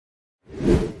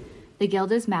The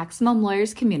Guild is Maximum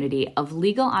Lawyers' community of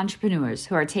legal entrepreneurs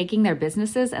who are taking their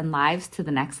businesses and lives to the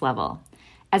next level.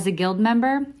 As a Guild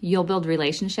member, you'll build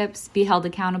relationships, be held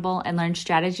accountable, and learn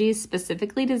strategies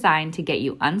specifically designed to get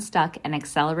you unstuck and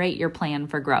accelerate your plan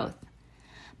for growth.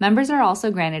 Members are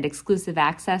also granted exclusive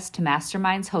access to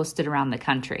masterminds hosted around the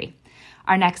country.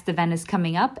 Our next event is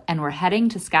coming up, and we're heading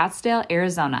to Scottsdale,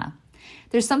 Arizona.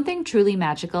 There's something truly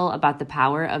magical about the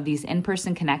power of these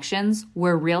in-person connections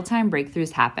where real-time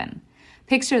breakthroughs happen.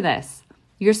 Picture this.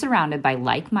 You're surrounded by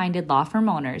like-minded law firm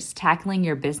owners tackling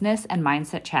your business and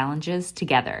mindset challenges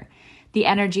together. The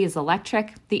energy is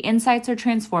electric, the insights are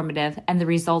transformative, and the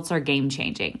results are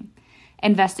game-changing.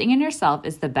 Investing in yourself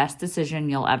is the best decision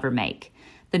you'll ever make.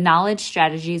 The knowledge,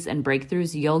 strategies, and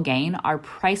breakthroughs you'll gain are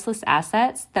priceless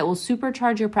assets that will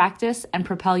supercharge your practice and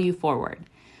propel you forward.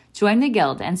 Join the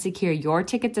Guild and secure your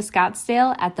ticket to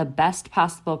Scottsdale at the best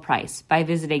possible price by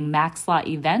visiting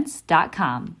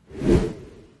MaxLawEvents.com.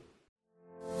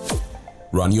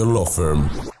 Run your law firm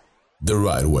the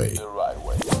right way.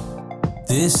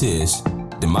 This is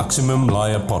the Maximum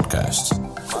Lawyer Podcast.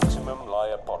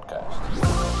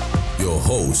 Your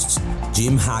hosts,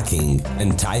 Jim Hacking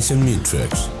and Tyson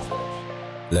Mutrux.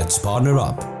 Let's partner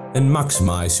up and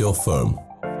maximize your firm.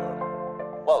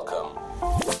 Welcome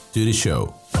to the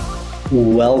show.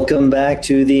 Welcome back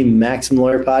to the Maximum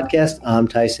Lawyer Podcast. I'm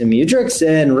Tyson Mutrux,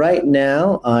 and right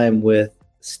now I'm with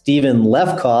Stephen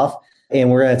Lefkoff, and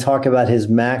we're going to talk about his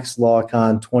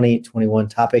MaxLawCon 2021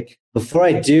 topic. Before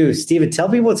I do, Stephen, tell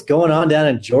me what's going on down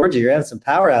in Georgia. You're having some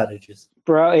power outages.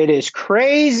 Bro, it is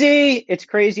crazy. It's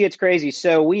crazy.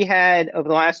 So we had, over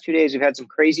the last 2 days, we've had some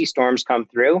crazy storms come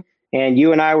through. And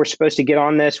you and I were supposed to get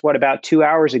on this, about 2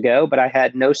 hours ago, but I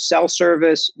had no cell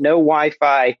service, no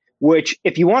Wi-Fi, which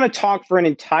if you want to talk for an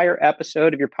entire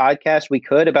episode of your podcast, we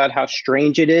could, about how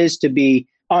strange it is to be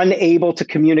unable to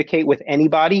communicate with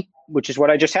anybody, which is what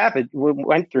I just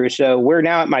went through. So we're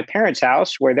now at my parents'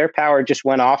 house where their power just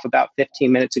went off about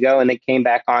 15 minutes ago and they came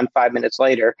back on 5 minutes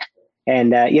later. And,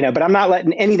 but I'm not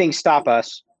letting anything stop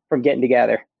us from getting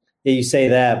together. Yeah, you say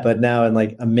that, but now in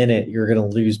like a minute, you're going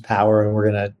to lose power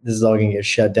and this is all going to get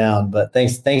shut down. But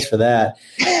thanks for that.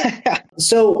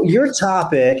 So your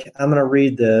topic, I'm going to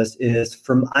read this, is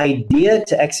From Idea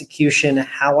to Execution,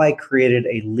 How I Created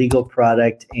a Legal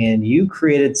Product. And you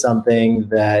created something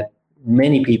that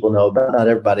many people know about, not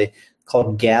everybody,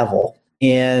 called Gavel.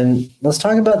 And let's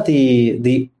talk about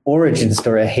the origin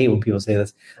story. I hate when people say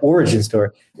this. Origin story.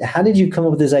 How did you come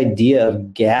up with this idea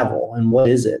of Gavel, and what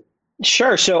is it?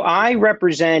 Sure. So I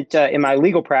represent, in my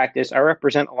legal practice, I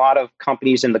represent a lot of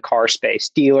companies in the car space,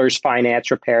 dealers, finance,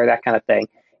 repair, that kind of thing.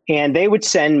 And they would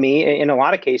send me, in a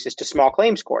lot of cases, to small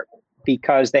claims court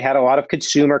because they had a lot of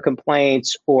consumer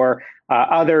complaints or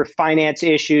other finance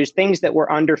issues, things that were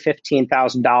under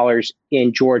 $15,000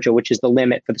 in Georgia, which is the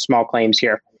limit for the small claims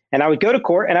here. And I would go to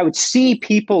court and I would see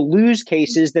people lose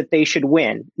cases that they should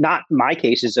win. Not my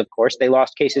cases, of course. They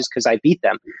lost cases because I beat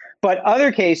them. But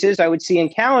other cases I would see in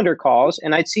calendar calls,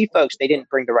 and I'd see folks, they didn't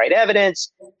bring the right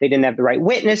evidence. They didn't have the right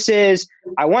witnesses.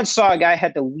 I once saw a guy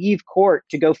had to leave court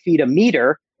to go feed a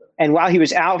meter. And while he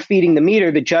was out feeding the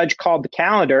meter, the judge called the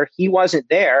calendar. He wasn't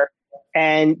there.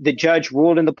 And the judge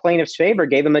ruled in the plaintiff's favor,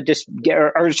 gave him in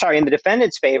the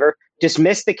defendant's favor,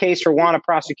 dismissed the case for want of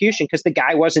prosecution because the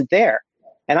guy wasn't there.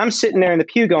 And I'm sitting there in the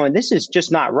pew going, this is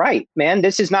just not right, man.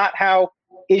 This is not how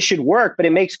it should work. But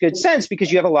it makes good sense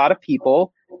because you have a lot of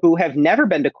people who have never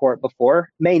been to court before,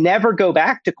 may never go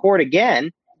back to court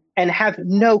again, and have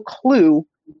no clue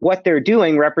what they're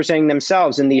doing representing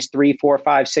themselves in these $3,000, $4,000,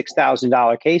 $5,000,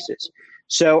 $6,000 cases.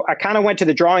 So I kind of went to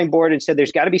the drawing board and said,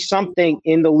 there's got to be something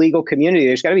in the legal community.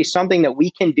 There's got to be something that we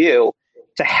can do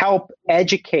to help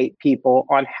educate people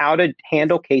on how to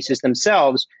handle cases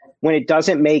themselves when it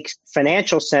doesn't make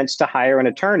financial sense to hire an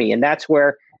attorney. And that's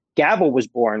where Gavel was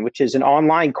born, which is an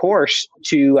online course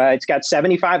it's got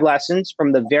 75 lessons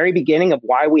from the very beginning of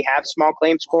why we have small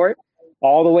claims court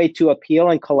all the way to appeal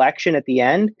and collection at the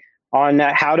end on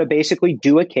how to basically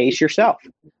do a case yourself.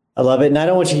 I love it. And I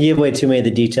don't want you to give away too many of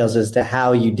the details as to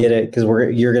how you did it, because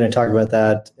you're going to talk about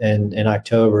that in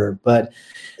October. But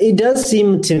it does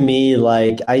seem to me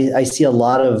like I see a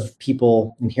lot of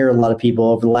people and hear a lot of people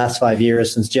over the last 5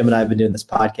 years since Jim and I have been doing this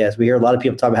podcast. We hear a lot of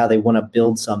people talk about how they want to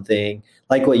build something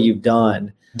like what you've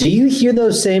done. Do you hear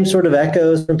those same sort of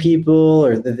echoes from people,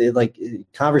 or like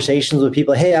conversations with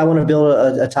people? Hey, I want to build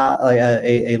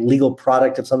a legal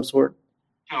product of some sort.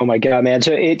 Oh my God, man.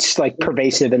 So it's like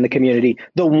pervasive in the community.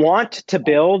 The want to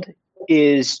build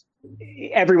is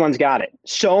everyone's got it.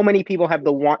 So many people have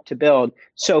the want to build.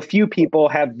 So few people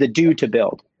have the do to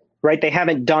build, right? They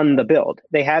haven't done the build.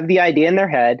 They have the idea in their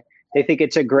head. They think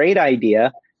it's a great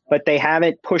idea. but they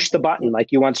haven't pushed the button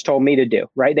like you once told me to do,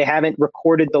 right? They haven't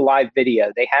recorded the live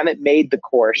video. They haven't made the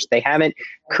course. They haven't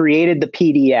created the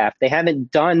PDF. They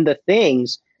haven't done the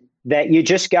things that you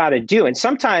just got to do. And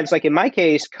sometimes, like in my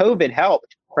case, COVID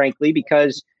helped, frankly,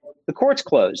 because the court's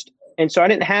closed. And so I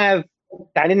didn't have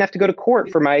to go to court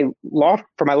for my law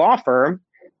firm.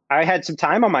 I had some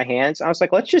time on my hands. I was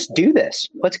like, let's just do this.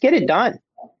 Let's get it done.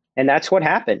 And that's what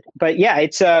happened. But yeah,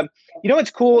 it's, what's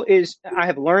cool is I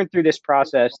have learned through this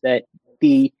process that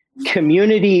the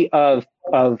community of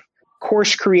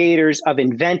course creators, of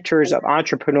inventors, of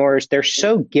entrepreneurs, they're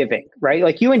so giving, right?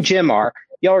 Like you and Jim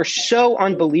y'all are so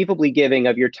unbelievably giving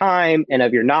of your time and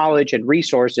of your knowledge and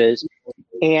resources.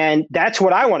 And that's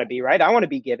what I want to be, right? I want to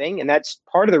be giving. And that's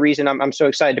part of the reason I'm so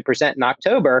excited to present in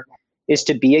October, is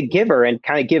to be a giver and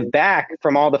kind of give back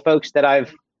from all the folks that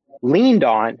I've leaned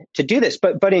on to do this.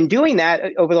 But in doing that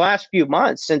over the last few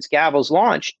months since Gavel's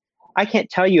launched, I can't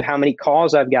tell you how many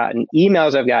calls I've gotten,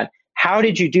 emails I've gotten. How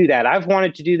did you do that? I've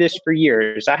wanted to do this for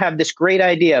years. I have this great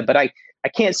idea, but I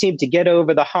can't seem to get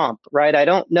over the hump, right? I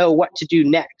don't know what to do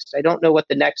next. I don't know what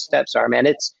the next steps are, man.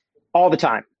 It's all the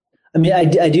time. I mean, I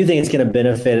do think it's going to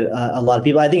benefit a lot of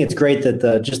people. I think it's great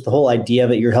that just the whole idea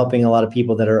that you're helping a lot of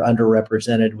people that are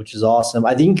underrepresented, which is awesome.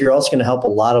 I think you're also going to help a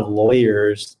lot of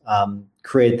lawyers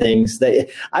create things that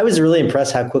I was really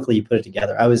impressed how quickly you put it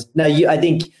together. I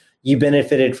think you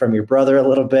benefited from your brother a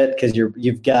little bit because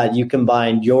you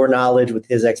combined your knowledge with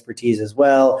his expertise as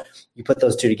well. You put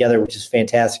those two together, which is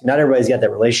fantastic. Not everybody's got that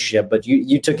relationship, but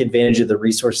you took advantage of the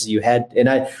resources you had. And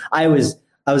I was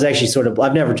actually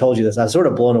I've never told you this. I was sort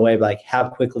of blown away by how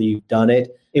quickly you've done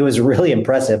it. It was really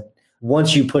impressive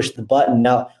once you pushed the button.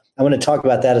 Now, I want to talk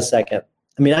about that a second.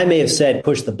 I mean, I may have said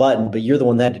push the button, but you're the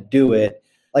one that had to do it.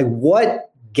 Like,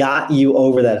 what got you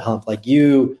over that hump? Like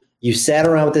you sat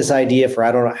around with this idea for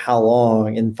I don't know how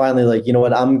long, and finally, like, you know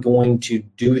what, I'm going to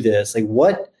do this. Like,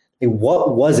 what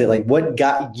was it? Like, what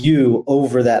got you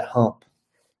over that hump?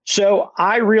 So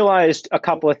I realized a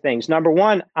couple of things. Number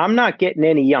one, I'm not getting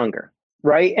any younger,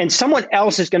 right? And someone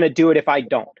else is going to do it if I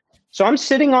don't. So I'm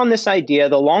sitting on this idea.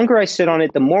 The longer I sit on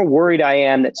it, the more worried I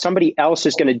am that somebody else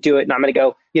is going to do it. And I'm going to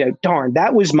go, darn,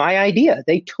 that was my idea.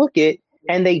 They took it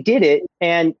and they did it.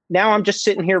 And now I'm just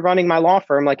sitting here running my law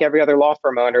firm like every other law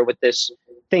firm owner with this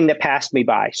thing that passed me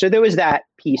by. So there was that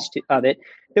piece of it.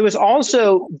 There was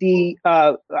also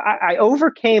I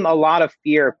overcame a lot of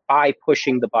fear by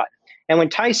pushing the button.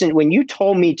 And when you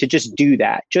told me to just do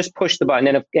that, just push the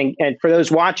button. And for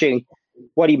those watching,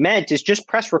 what he meant is just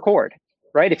press record,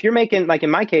 right? If you're making, like in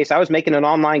my case, I was making an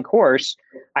online course.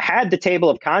 I had the table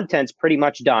of contents pretty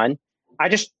much done.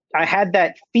 I had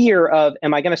that fear of,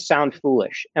 am I going to sound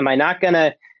foolish? Am I not going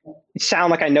to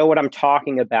sound like I know what I'm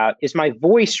talking about? Is my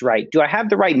voice right? Do I have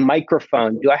the right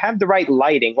microphone? Do I have the right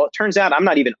lighting? Well, it turns out I'm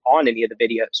not even on any of the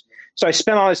videos. So I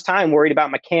spent all this time worried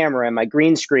about my camera and my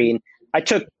green screen. I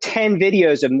took 10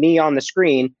 videos of me on the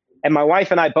screen, and my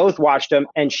wife and I both watched them,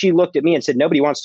 and she looked at me and said, nobody wants